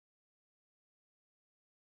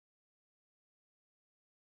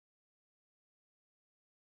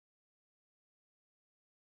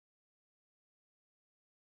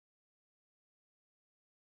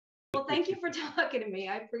thank you for talking to me.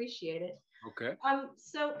 I appreciate it. Okay.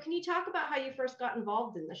 So can you talk about how you first got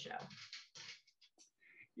involved in the show?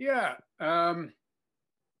 Yeah.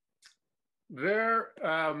 There.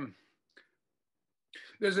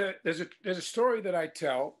 There's a story that I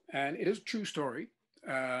tell, and it is a true story.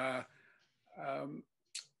 Um,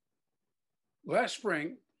 Last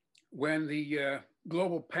spring, when the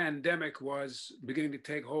global pandemic was beginning to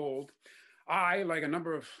take hold, I, like a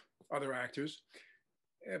number of other actors,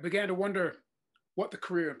 began to wonder what the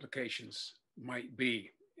career implications might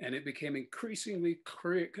be. And it became increasingly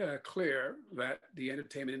clear that the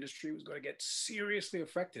entertainment industry was going to get seriously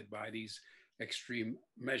affected by these extreme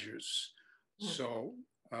measures. So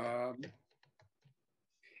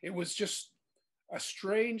it was just a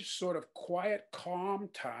strange sort of quiet, calm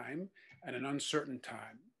time and an uncertain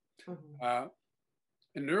time.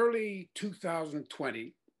 In early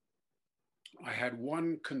 2020, I had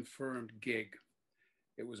one confirmed gig.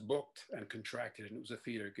 It was booked and contracted, and it was a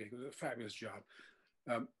theater gig. It was a fabulous job.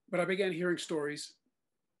 But I began hearing stories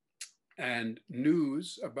and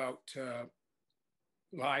news about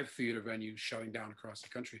live theater venues shutting down across the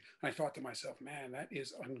country. And I thought to myself, man, that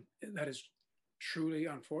is truly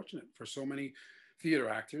unfortunate for so many theater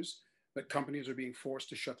actors that companies are being forced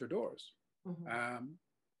to shut their doors.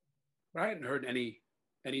 But I hadn't heard any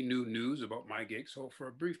new news about my gig. So for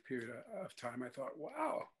a brief period of time, I thought,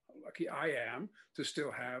 wow, how lucky I am to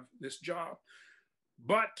still have this job.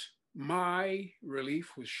 But my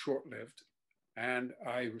relief was short-lived, and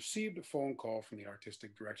I received a phone call from the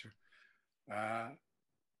artistic director. And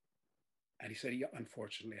he said he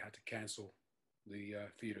unfortunately had to cancel the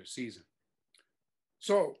theater season.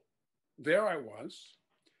 So there I was,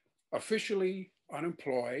 officially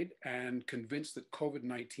unemployed and convinced that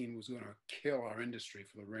COVID-19 was going to kill our industry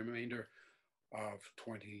for the remainder of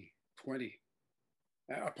 2020.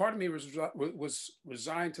 A part of me was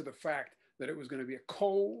resigned to the fact that it was going to be a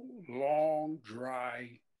cold, long,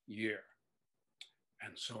 dry year.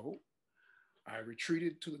 And so I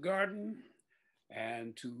retreated to the garden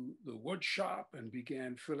and to the wood shop and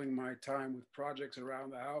began filling my time with projects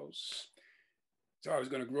around the house. So I was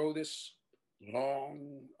going to grow this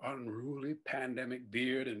long, unruly pandemic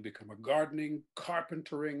beard and become a gardening,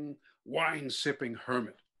 carpentering, wine-sipping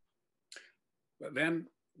hermit. But then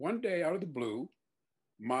one day out of the blue,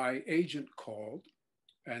 my agent called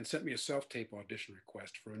and sent me a self-tape audition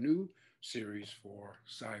request for a new series for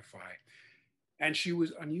sci-fi. And she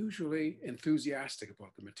was unusually enthusiastic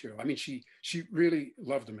about the material. I mean, she really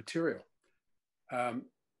loved the material. And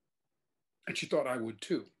she thought I would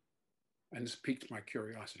too. And this piqued my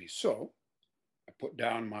curiosity. So I put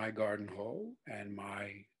down my garden hoe and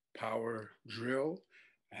my power drill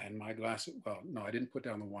and my glass of, well, no, I didn't put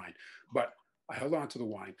down the wine, but I held on to the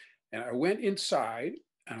wine. And I went inside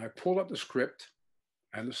and I pulled up the script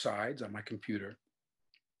and the sides on my computer.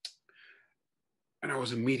 And I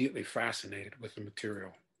was immediately fascinated with the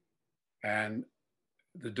material and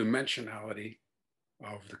the dimensionality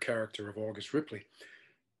of the character of August Ripley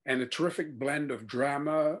and the terrific blend of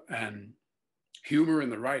drama and humor in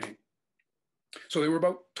the writing. So there were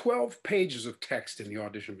about 12 pages of text in the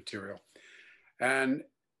audition material. And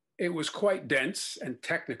it was quite dense and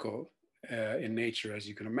technical in nature, as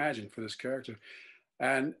you can imagine, for this character.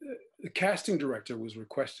 And the casting director was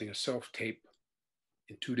requesting a self-tape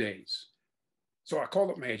in 2 days. So I called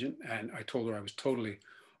up my agent and I told her I was totally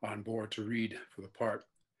on board to read for the part.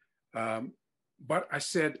 But I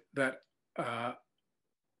said that I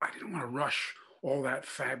didn't want to rush all that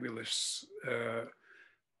fabulous,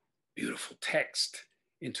 beautiful text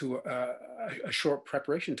into a short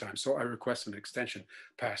preparation time. So I requested an extension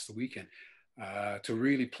past the weekend to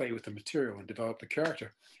really play with the material and develop the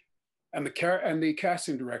character. And the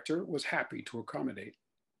casting director was happy to accommodate.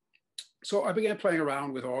 So I began playing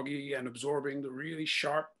around with Augie and absorbing the really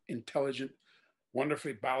sharp, intelligent,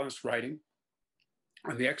 wonderfully balanced writing.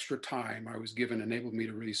 And the extra time I was given enabled me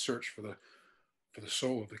to really search for the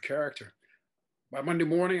soul of the character. By Monday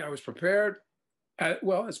morning, I was prepared,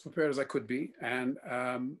 well, as prepared as I could be. And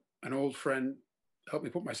an old friend helped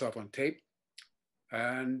me put myself on tape.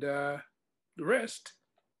 And the rest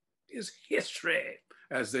is history,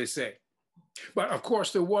 as they say. But of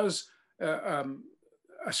course, there was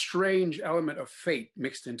a strange element of fate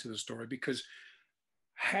mixed into the story, because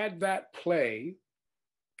had that play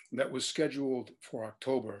that was scheduled for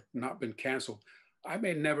October not been canceled, I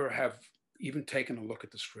may never have even taken a look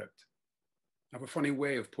at the script. I have a funny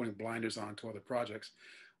way of putting blinders on to other projects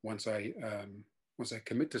once I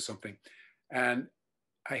commit to something. And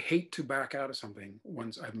I hate to back out of something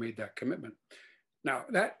once I've made that commitment. Now,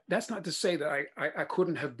 that's not to say that I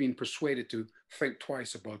couldn't have been persuaded to think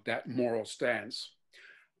twice about that moral stance.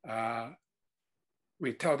 I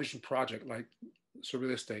mean, television project like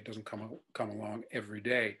SurrealEstate doesn't come along every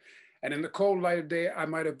day. And in the cold light of day, I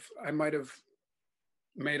might have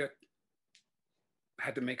made a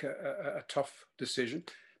had to make a tough decision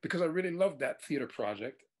because I really loved that theater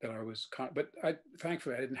project that I was, but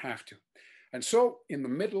thankfully I didn't have to. And so in the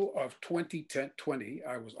middle of 2020,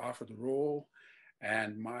 I was offered the role,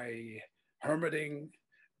 and my hermiting,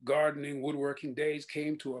 gardening, woodworking days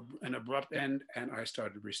came to an abrupt end, and I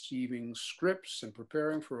started receiving scripts and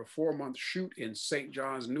preparing for a 4-month shoot in St.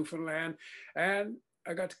 John's, Newfoundland, and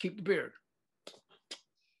I got to keep the beard.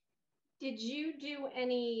 Did you do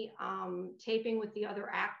any taping with the other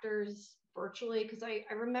actors virtually? Because I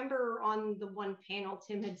remember on the one panel,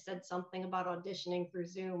 Tim had said something about auditioning through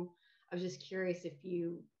Zoom. I was just curious if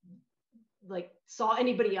you like saw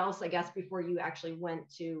anybody else, I guess, before you actually went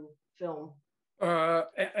to film.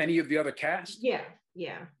 Any of the other cast? Yeah,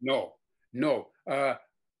 yeah. No.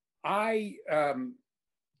 I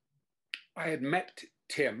had met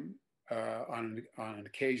Tim on an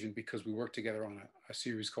occasion because we worked together on a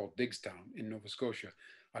series called Digstown in Nova Scotia.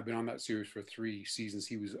 I've been on that series for 3 seasons.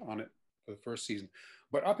 He was on it for the first season.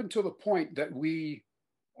 But up until the point that we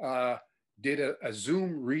did a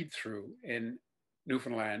Zoom read-through in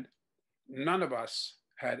Newfoundland, none of us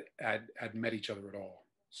had met each other at all.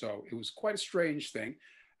 So it was quite a strange thing.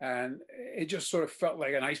 And it just sort of felt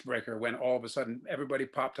like an icebreaker when all of a sudden everybody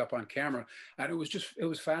popped up on camera. And it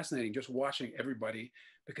was fascinating just watching everybody,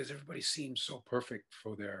 because everybody seemed so perfect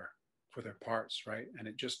for their parts, right? And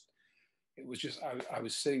I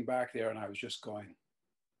was sitting back there and I was just going,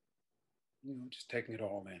 just taking it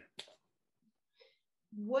all in.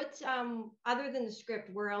 What, other than the script,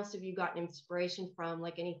 where else have you gotten inspiration from?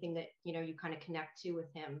 Like anything that, you kind of connect to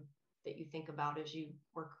with him that you think about as you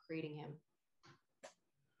were creating him?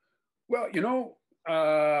 Well,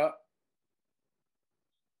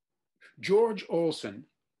 George Olson,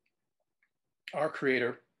 our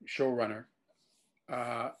creator, showrunner,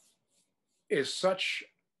 is such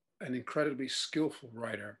an incredibly skillful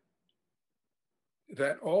writer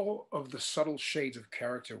that all of the subtle shades of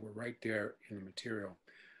character were right there in the material.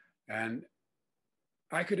 And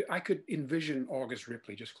I could envision August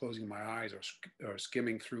Ripley just closing my eyes or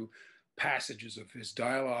skimming through passages of his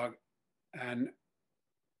dialogue. And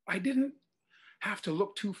I didn't have to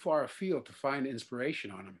look too far afield to find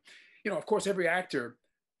inspiration on him. Of course, every actor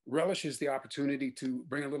relishes the opportunity to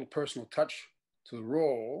bring a little personal touch to the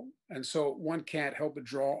role. And so one can't help but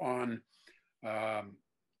draw on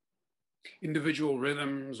individual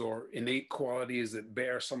rhythms or innate qualities that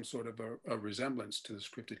bear some sort of a resemblance to the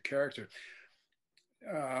scripted character.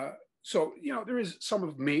 So, there is some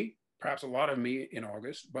of me, perhaps a lot of me in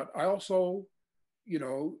August, but I also,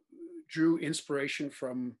 drew inspiration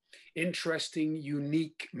from interesting,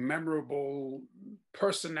 unique, memorable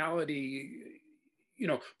personality,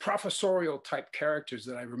 professorial type characters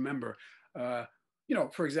that I remember.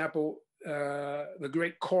 For example, the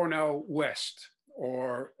great Cornel West,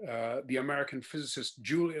 or the American physicist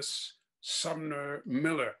Julius Sumner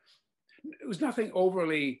Miller. It was nothing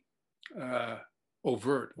overly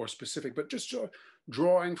overt or specific, but just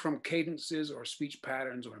drawing from cadences or speech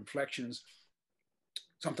patterns or inflections,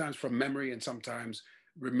 sometimes from memory and sometimes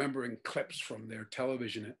remembering clips from their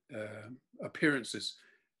television appearances.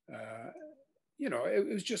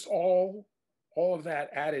 It was just all of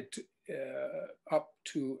that added up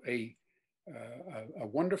to a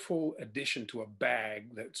wonderful addition to a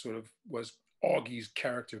bag that sort of was Augie's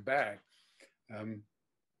character bag.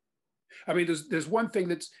 I mean, there's one thing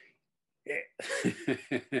that's,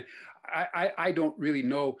 I don't really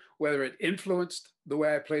know whether it influenced the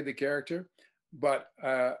way I played the character, but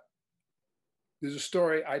there's a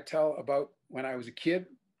story I tell about when I was a kid,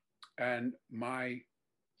 and my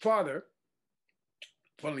father,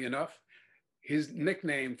 funnily enough, his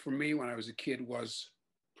nickname for me when I was a kid was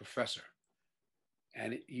Professor.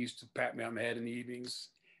 And he used to pat me on the head in the evenings,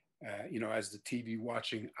 as the TV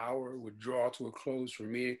watching hour would draw to a close for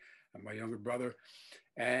me and my younger brother.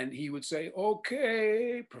 And he would say,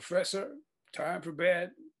 "Okay, Professor, time for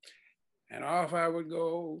bed." And off I would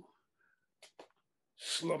go,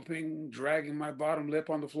 slumping, dragging my bottom lip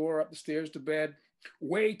on the floor up the stairs to bed,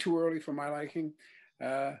 way too early for my liking.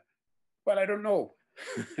 But I don't know.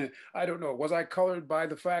 I don't know. Was I colored by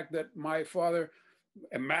the fact that my father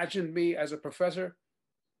imagined me as a professor?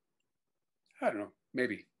 I don't know,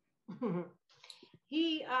 maybe.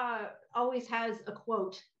 He always has a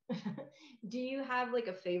quote. Do you have like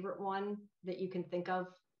a favorite one that you can think of?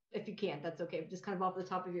 If you can't, that's okay. Just kind of off the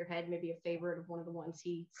top of your head, maybe a favorite of one of the ones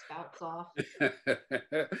he spouts off.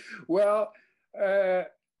 Well,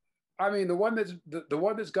 I mean, the one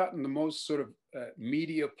that's gotten the most sort of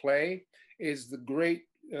media play is the great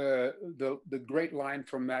line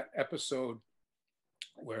from that episode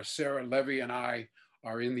where Sarah Levy and I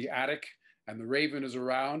are in the attic and the Raven is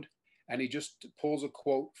around, and he just pulls a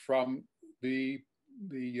quote from the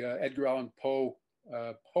Edgar Allan Poe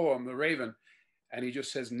poem, The Raven, and he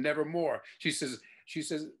just says, "Nevermore." She says,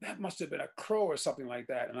 "That must have been a crow or something like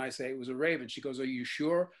that." And I say, "It was a raven." She goes, "Are you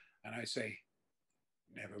sure?" And I say,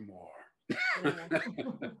 "Nevermore."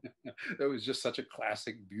 That was just such a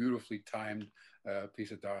classic, beautifully timed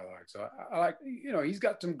piece of dialogue. So I like, he's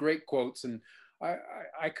got some great quotes, and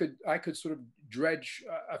I could sort of dredge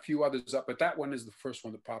a few others up, but that one is the first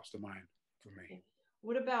one that pops to mind for me.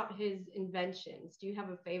 What about his inventions? Do you have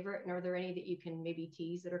a favorite, and are there any that you can maybe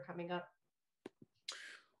tease that are coming up?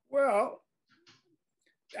 Well,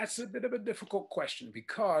 that's a bit of a difficult question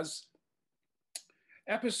because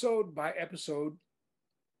episode by episode,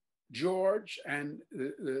 George and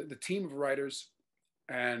the team of writers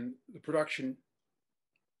and the production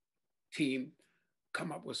team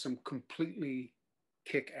come up with some completely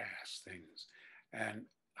kick-ass things. And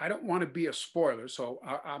I don't want to be a spoiler, so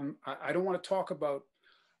I don't want to talk about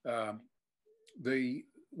the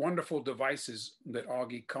wonderful devices that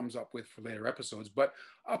Augie comes up with for later episodes. But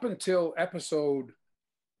up until episode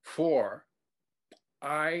 4,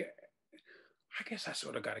 I guess I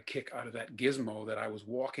sort of got a kick out of that gizmo that I was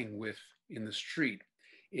walking with in the street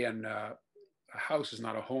in A House Is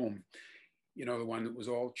Not a Home. The one that was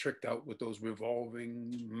all tricked out with those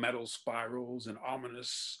revolving metal spirals and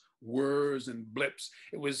ominous whirs and blips.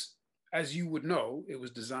 It was, as you would know, it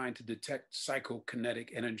was designed to detect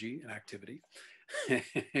psychokinetic energy and activity.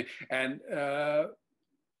 And I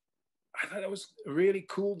thought that was really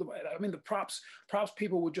cool. I mean, the props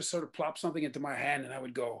people would just sort of plop something into my hand and I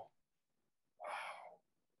would go, wow,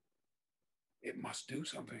 it must do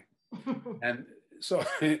something. And so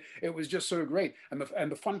it was just sort of great. And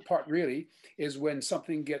the fun part really is when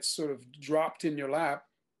something gets sort of dropped in your lap,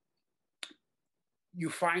 you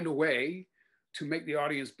find a way to make the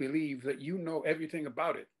audience believe that you know everything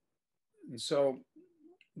about it. And so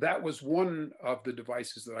that was one of the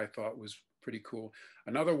devices that I thought was pretty cool.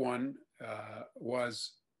 Another one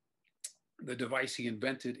was the device he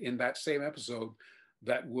invented in that same episode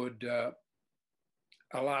that would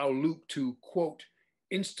allow Luke to, quote,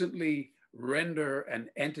 instantly render an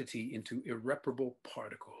entity into irreparable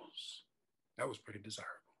particles. That was pretty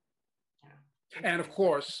desirable. Yeah. And of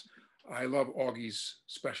course, I love Augie's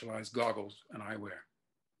specialized goggles and eyewear.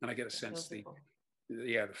 And I get a sense the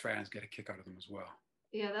fans get a kick out of them as well.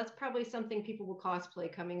 Yeah, that's probably something people will cosplay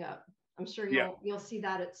coming up. I'm sure you'll see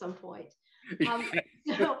that at some point.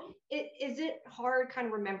 So is it hard kind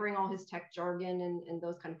of remembering all his tech jargon and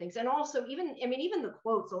those kind of things? And also even the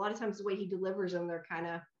quotes, a lot of times the way he delivers them, they're kind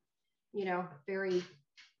of, very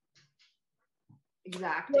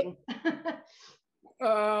exacting.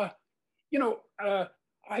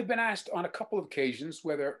 I've been asked on a couple of occasions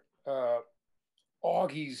whether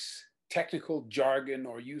Augie's technical jargon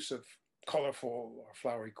or use of colorful or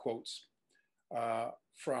flowery quotes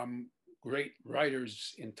from great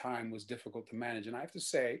writers in time was difficult to manage. And I have to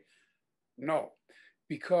say, no,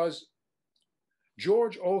 because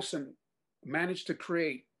George Olsen managed to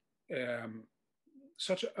create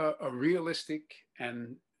such a realistic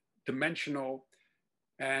and dimensional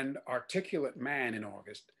and articulate man in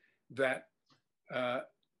August that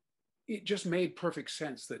it just made perfect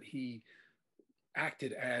sense that he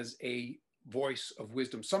acted as a voice of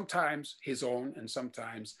wisdom, sometimes his own and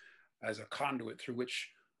sometimes as a conduit through which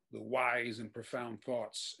the wise and profound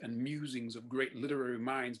thoughts and musings of great literary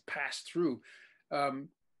minds pass through. Having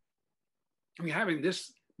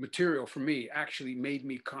this material for me actually made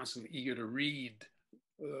me constantly eager to read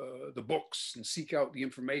the books and seek out the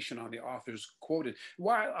information on the authors quoted.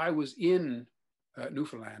 While I was in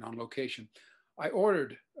Newfoundland on location, I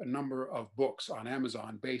ordered a number of books on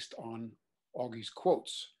Amazon based on Augie's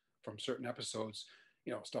quotes from certain episodes,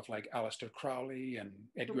 stuff like Aleister Crowley and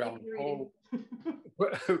Edgar Allan Poe,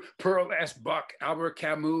 Pearl S. Buck, Albert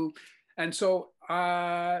Camus. And so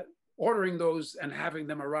ordering those and having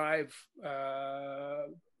them arrive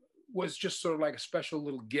was just sort of like a special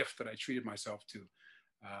little gift that I treated myself to.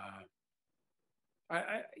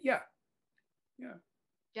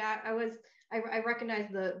 I recognize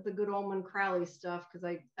the Good Omen Crowley stuff because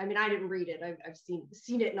I didn't read it. I've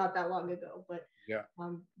seen it not that long ago, but yeah.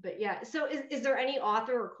 So is there any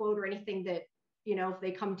author or quote or anything that, if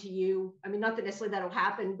they come to you, not that necessarily that'll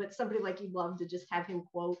happen, but somebody like you'd love to just have him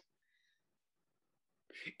quote?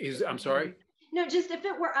 I'm sorry? No, just if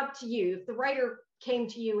it were up to you, if the writer came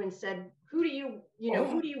to you and said, who do you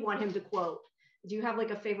want him to quote? Do you have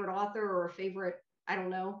like a favorite author or a favorite, I don't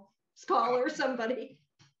know, scholar, somebody?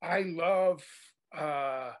 I love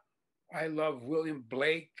uh, I love William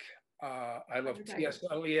Blake. I love Okay. T.S.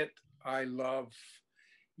 Eliot. I love,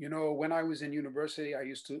 you know, when I was in university, I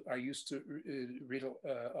used to read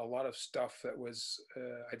a lot of stuff that was.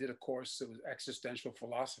 I did a course that was existential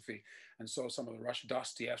philosophy, and so some of the Rush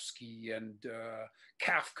Dostoevsky and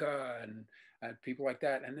Kafka and people like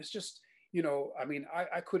that. And it's just, you know, I mean,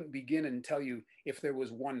 I couldn't begin and tell you if there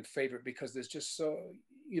was one favorite because there's just so,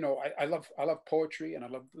 you know, I love poetry and I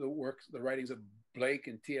love the work, the writings of Blake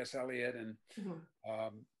and T.S. Eliot and Mhm.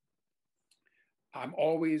 um, I'm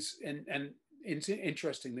always and it's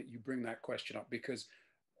interesting that you bring that question up because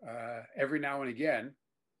every now and again,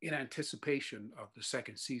 in anticipation of the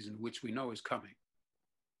second season, which we know is coming.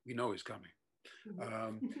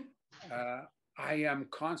 Um, Mhm. uh, I am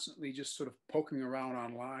constantly just sort of poking around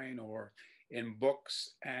online or in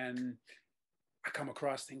books, and I come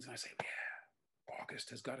across things and I say, "Yeah, August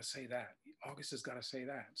has got to say that. August has got to say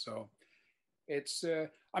that." So it's,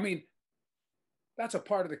 I mean, that's a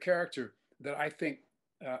part of the character that I think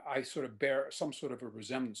I sort of bear some sort of a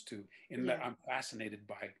resemblance to, in that Yeah. I'm fascinated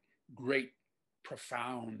by great,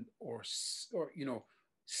 profound, or you know,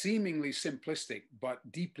 seemingly simplistic but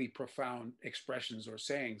deeply profound expressions or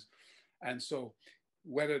sayings. And so,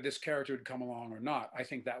 whether this character would come along or not, I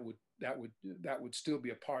think that would still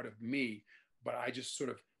be a part of me. But I just sort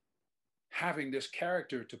of having this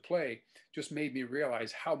character to play just made me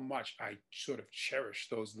realize how much I sort of cherish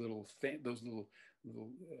those little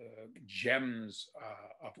gems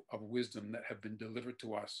of wisdom that have been delivered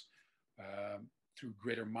to us through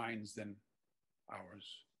greater minds than ours.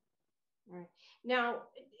 Right. Now,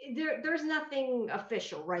 there's nothing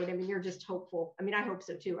official, right? I mean, you're just hopeful. I mean, I hope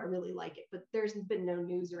so too. I really like it, but there's been no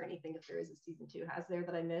news or anything if there is a season two. Has there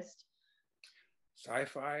that I missed?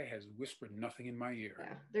 Sci-fi has whispered nothing in my ear.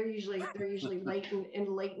 Yeah, they're usually late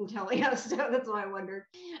in telling us. So that's why I wondered.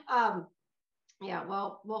 Um, yeah,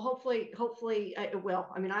 well, hopefully it will.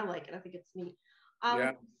 I mean, I like it. I think it's neat.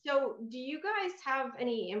 Yeah. So do you guys have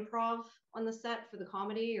any improv on the set for the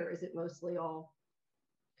comedy, or is it mostly all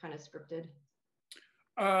kind of scripted?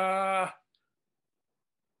 Uh,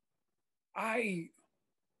 I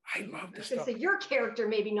I love I the was gonna stuff. say your character,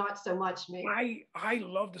 maybe not so much, maybe. I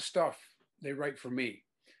love the stuff they write for me,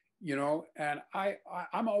 you know, and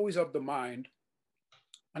I'm always of the mind,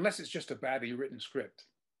 unless it's just a badly written script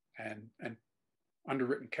and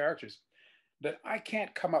underwritten characters, that I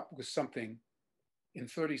can't come up with something in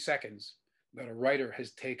 30 seconds that a writer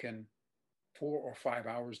has taken 4 or 5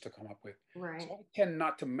 hours to come up with. Right. So I tend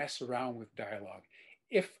not to mess around with dialogue.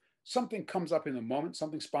 If something comes up in the moment,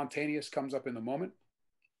 something spontaneous comes up in the moment,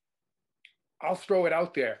 I'll throw it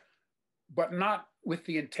out there, but not with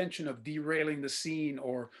the intention of derailing the scene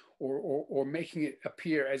or making it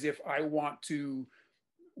appear as if I want to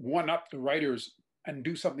one up the writers and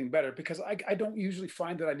do something better, because I don't usually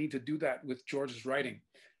find that I need to do that with George's writing.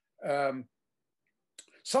 Um,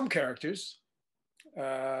 some characters,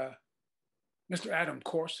 uh, Mr. Adam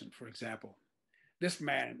Corson, for example, this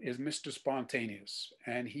man is Mr. Spontaneous,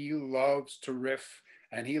 and he loves to riff,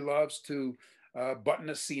 and he loves to button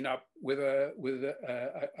a scene up with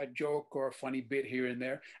a joke or a funny bit here and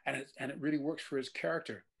there, and it really works for his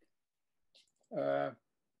character. Uh,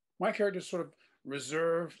 my character is sort of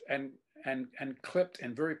reserved and clipped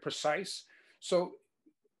and very precise. So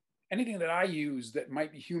anything that I use that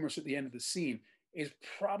might be humorous at the end of the scene is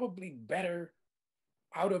probably better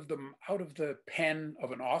out of the pen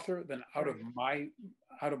of an author than Right.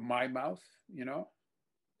 out of my mouth, you know.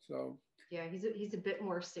 So Yeah, he's a bit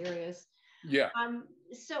more serious. yeah,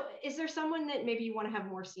 So is there someone that maybe you want to have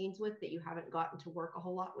more scenes with that you haven't gotten to work a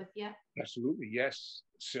whole lot with yet? absolutely, yes,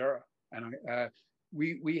 Sarah. And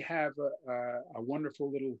we have a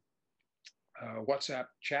wonderful little WhatsApp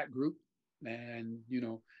chat group, and you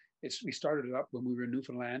know, we started it up when we were in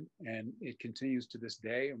Newfoundland, and it continues to this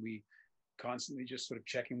day, and we constantly just sort of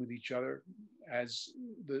checking with each other as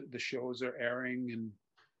the shows are airing and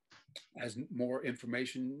as more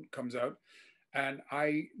information comes out. And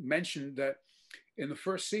I mentioned that in the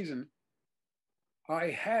first season, I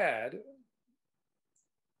had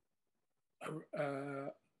a,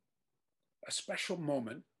 a special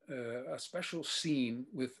moment, a special scene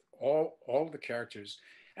with all the characters,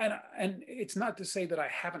 and it's not to say that I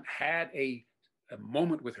haven't had a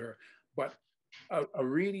moment with her, but a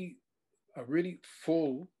really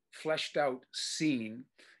full, fleshed out scene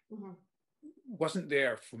Mm-hmm. wasn't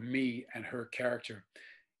there for me and her character.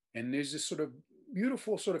 And there's this sort of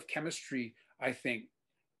beautiful sort of chemistry, I think,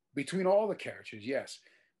 between all the characters, yes.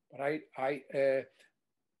 But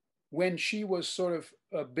when she was sort of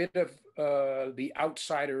a bit of the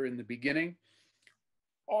outsider in the beginning,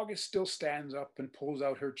 August still stands up and pulls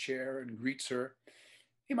out her chair and greets her.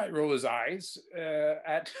 He might roll his eyes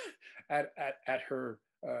at her at her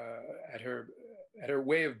at her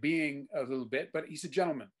way of being a little bit, but he's a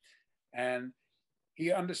gentleman, and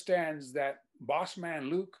he understands that boss man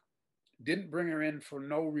Luke didn't bring her in for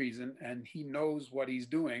no reason, and he knows what he's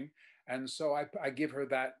doing, and so I give her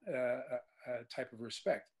that type of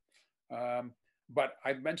respect. But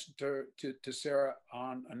I've mentioned to Sarah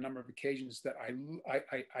on a number of occasions that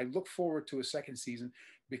I look forward to a second season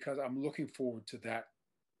because I'm looking forward to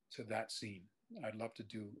that scene. I'd love to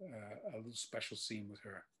do a little special scene with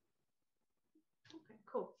her. Okay,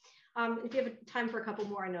 cool. If you have time for a couple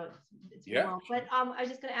more, I know it's been Yeah. a while, but I was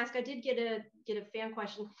just going to ask. I did get a fan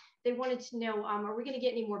question. They wanted to know: are we going to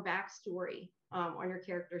get any more backstory on your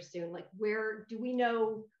character soon? Like, where do we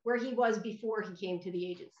know where he was before he came to the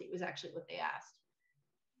agency? Was actually what they asked.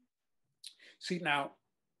 See, now,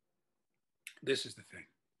 this is the thing.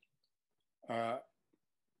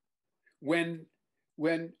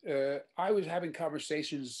 When I was having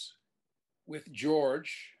conversations with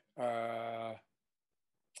George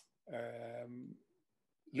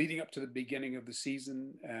leading up to the beginning of the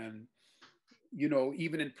season, and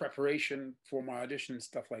even in preparation for my audition and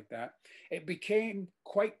stuff like that, it became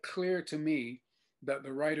quite clear to me that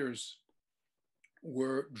the writers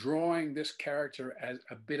were drawing this character as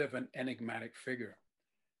a bit of an enigmatic figure.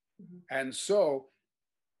 Mm-hmm. And so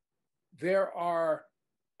there are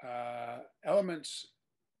elements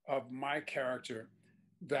of my character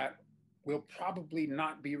that will probably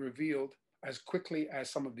not be revealed as quickly as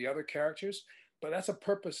some of the other characters, but that's a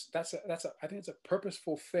purpose. I think it's a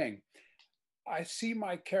purposeful thing. I see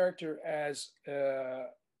my character as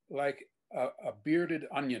like a bearded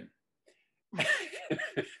onion.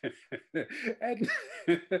 And,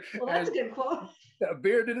 well, that's a good quote. A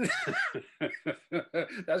bearded.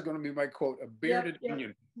 That's going to be my quote. A bearded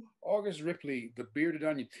onion. August Ripley, the bearded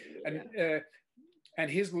onion, and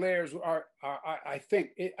his layers are I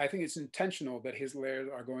think it's intentional that his layers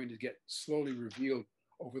are going to get slowly revealed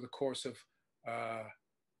over the course of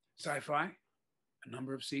sci-fi, a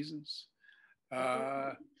number of seasons.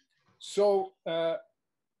 So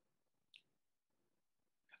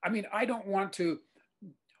I mean, I don't want to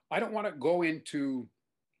go into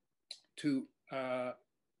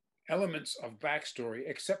elements of backstory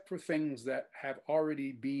except for things that have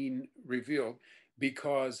already been revealed,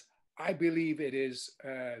 because I believe it is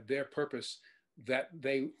their purpose that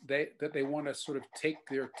they want to sort of take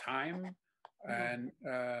their time, and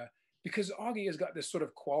because Augie has got this sort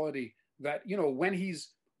of quality that when he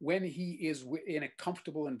is in a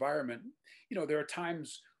comfortable environment, there are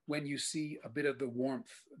times when you see a bit of the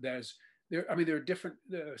warmth. There are different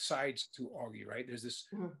sides to Augie, right? There's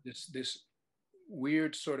this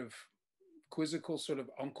weird sort of quizzical sort of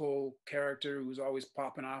uncle character who's always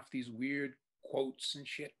popping off these weird quotes and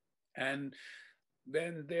shit. And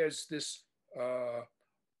then there's this,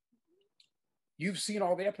 you've seen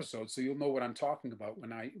all the episodes, so you'll know what I'm talking about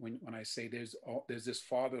when I say there's this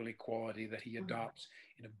fatherly quality that he adopts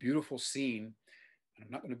in a beautiful scene. And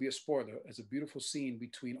I'm not going to be a spoiler. There's a beautiful scene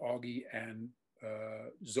between Augie and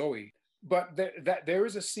Zoe. But there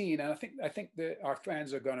is a scene, and I think that our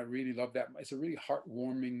fans are going to really love that. It's a really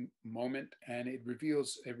heartwarming moment, and it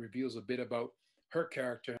reveals a bit about her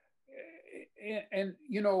character. And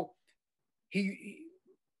he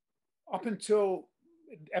up until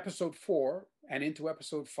episode 4 and into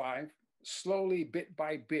episode 5, slowly, bit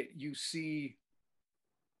by bit, you see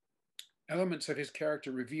elements of his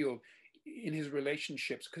character revealed in his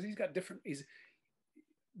relationships, because he's got different.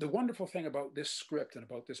 The wonderful thing about this script and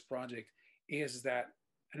about this project is that,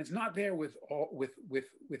 and it's not there with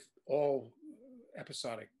all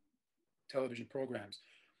episodic television programs,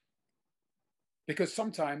 because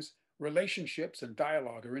sometimes relationships and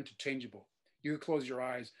dialogue are interchangeable. You could close your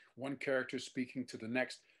eyes, one character speaking to the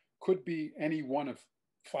next, could be any one of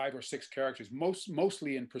 5 or 6 characters.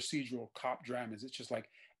 Mostly in procedural cop dramas, it's just like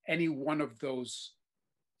any one of those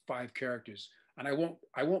 5 characters. And I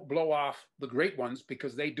won't blow off the great ones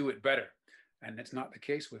because they do it better, and it's not the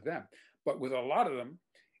case with them. But with a lot of them,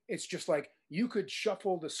 it's just like you could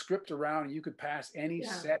shuffle the script around and you could pass any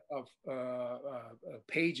set of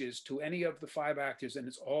pages to any of the 5 actors, and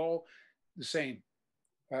it's all the same.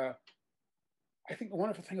 I think the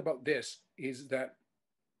wonderful thing about this is that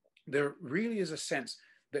there really is a sense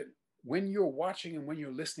that when you're watching and when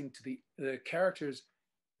you're listening to the characters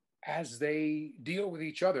as they deal with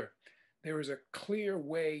each other, there is a clear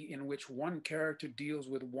way in which one character deals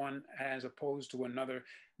with one as opposed to another.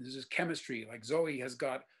 This is chemistry. Like Zoe has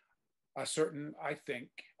got a certain, I think,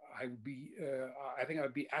 I think I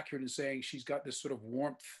would be accurate in saying she's got this sort of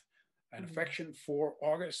warmth and affection for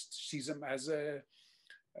August. Sees him as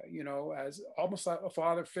as almost like a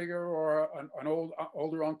father figure or an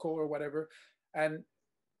older uncle or whatever. And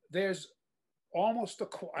there's almost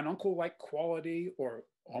an uncle-like quality or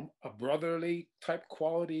a brotherly type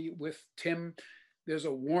quality with Tim. There's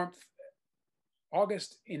a warmth.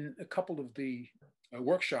 August, in a couple of the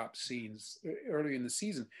workshop scenes early in the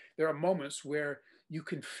season, there are moments where you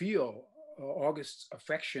can feel August's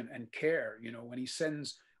affection and care. When he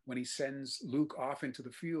sends Luke off into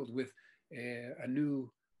the field with a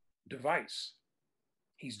new device,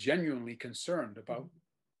 he's genuinely concerned about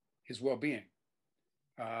his well-being.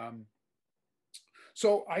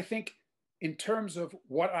 So I think in terms of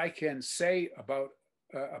what I can say about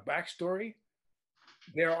a backstory,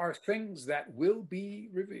 there are things that will be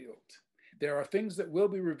revealed. There are things that will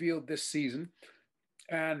be revealed this season,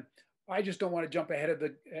 and I just don't want to jump ahead of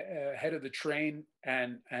the train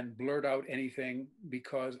and blurt out anything,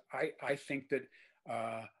 because I think that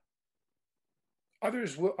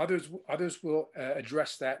others will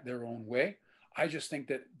address that their own way. I just think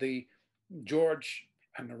that George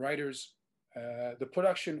and the writers, the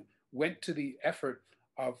production went to the effort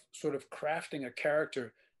of sort of crafting a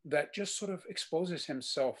character that just sort of exposes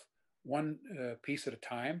himself one piece at a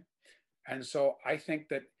time. And so I think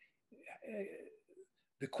that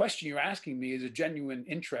the question you're asking me is a genuine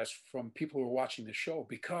interest from people who are watching the show,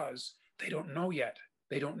 because they don't know yet.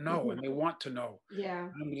 They don't know, and they want to know. Yeah.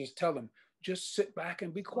 I'm going to just tell them, just sit back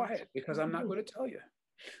and be quiet, because I'm not going to tell you.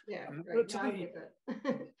 Yeah, right. No, I get that.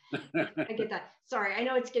 I get that. Sorry, I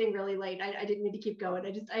know it's getting really late. I didn't mean to keep going.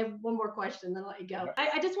 I have one more question, then I'll let you go.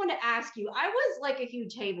 I just want to ask you, I was like a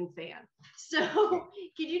huge Haven fan. So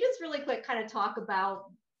can you just really quick kind of talk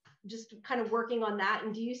about just kind of working on that?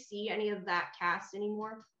 And do you see any of that cast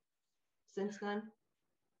anymore since then?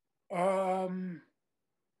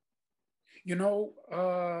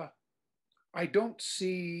 I don't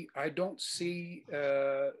see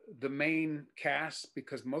the main cast,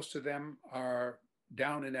 because most of them are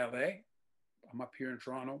down in LA. I'm up here in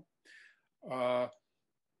Toronto.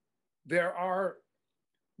 There are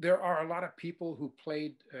a lot of people who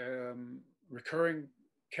played recurring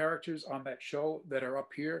characters on that show that are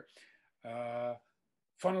up here.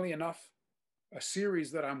 Funnily enough, a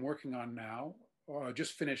series that I'm working on now,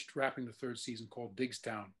 just finished wrapping the 3rd season, called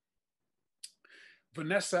Digstown.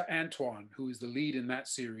 Vanessa Antoine, who is the lead in that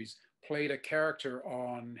series, played a character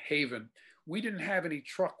on Haven. We didn't have any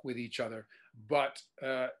truck with each other, but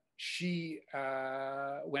she and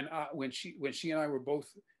I were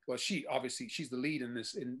both, well, she's the lead in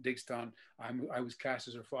Digstown. I was cast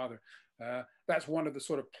as her father. That's one of the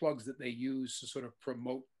sort of plugs that they use to sort of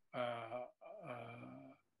promote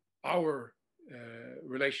our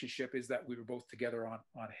relationship, is that we were both together on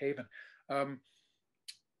Haven.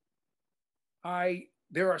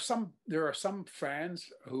 There are some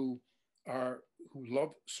fans who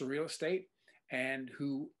love SurrealEstate, and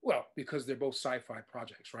who, well, because they're both sci-fi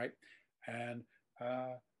projects, right? And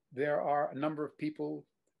there are a number of people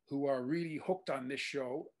who are really hooked on this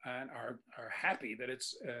show and are happy that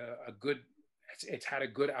it's had a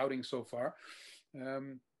good outing so far,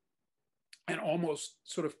 and almost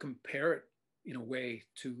sort of compare it in a way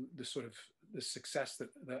to the sort of the success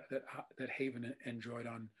that Haven enjoyed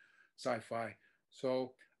on Sci-Fi.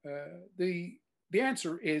 So the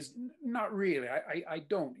answer is not really. I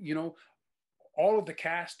don't. All of the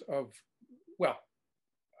cast of, well,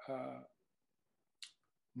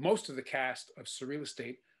 most of the cast of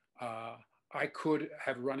SurrealEstate, I could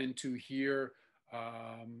have run into here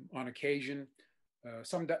on occasion.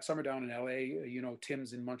 Some are down in LA.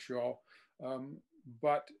 Tim's in Montreal.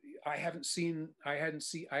 But I haven't seen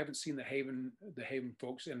the Haven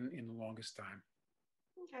folks in the longest time.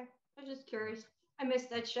 Okay, I was just curious. I missed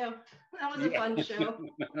that show. That was a fun show.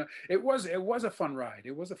 It was a fun ride.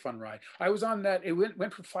 It was a fun ride. I was on that. It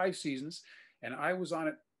went for 5 seasons, and I was on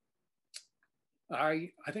it.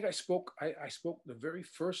 I think I spoke the very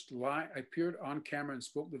first line. I appeared on camera and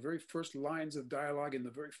spoke the very first lines of dialogue in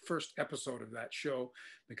the very first episode of that show,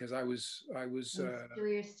 because I was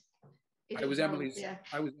curious. I was Emily's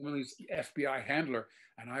FBI handler,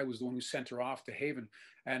 and I was the one who sent her off to Haven.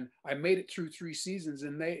 And I made it through 3 seasons,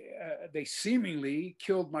 and they seemingly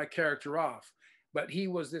killed my character off. But he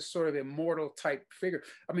was this sort of immortal type figure.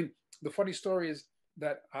 I mean, the funny story is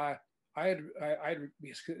that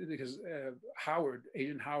because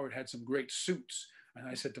Agent Howard had some great suits, and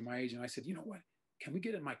I said to my agent, I said, you know what? Can we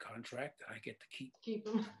get in my contract that I get to keep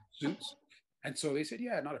them suits? And so they said,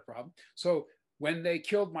 yeah, not a problem. So when they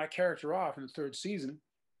killed my character off in the 3rd season,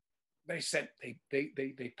 they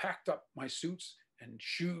packed up my suits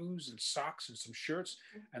shoes and socks and some shirts,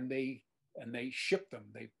 and they shipped them.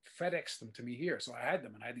 They FedExed them to me here. So I had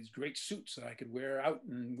them, and I had these great suits that I could wear out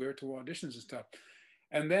and wear to auditions and stuff.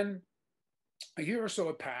 And then a year or so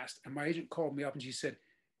had passed, and my agent called me up and she said,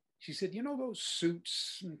 you know those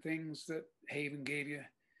suits and things that Haven gave you?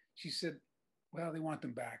 She said, well, they want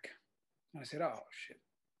them back. And I said, oh, shit.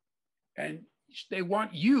 And they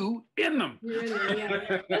want you in them. You're in there,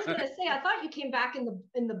 yeah. I was gonna say, I thought you came back in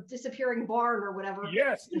the disappearing barn or whatever.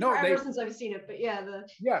 Yes, no, ever since I've seen it, but yeah,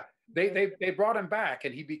 they brought him back,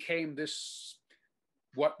 and he became this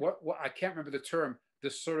what I can't remember the term.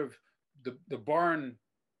 This sort of the barn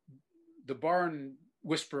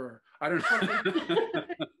whisperer. I don't know.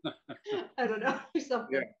 I don't know,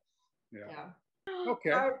 something. Yeah.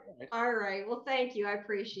 Okay. All right. Well, thank you. I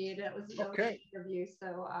appreciate it. It was a okay interview.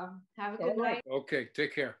 So have a good night. Okay.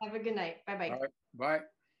 Take care. Have a good night. Bye-bye. All right. Bye.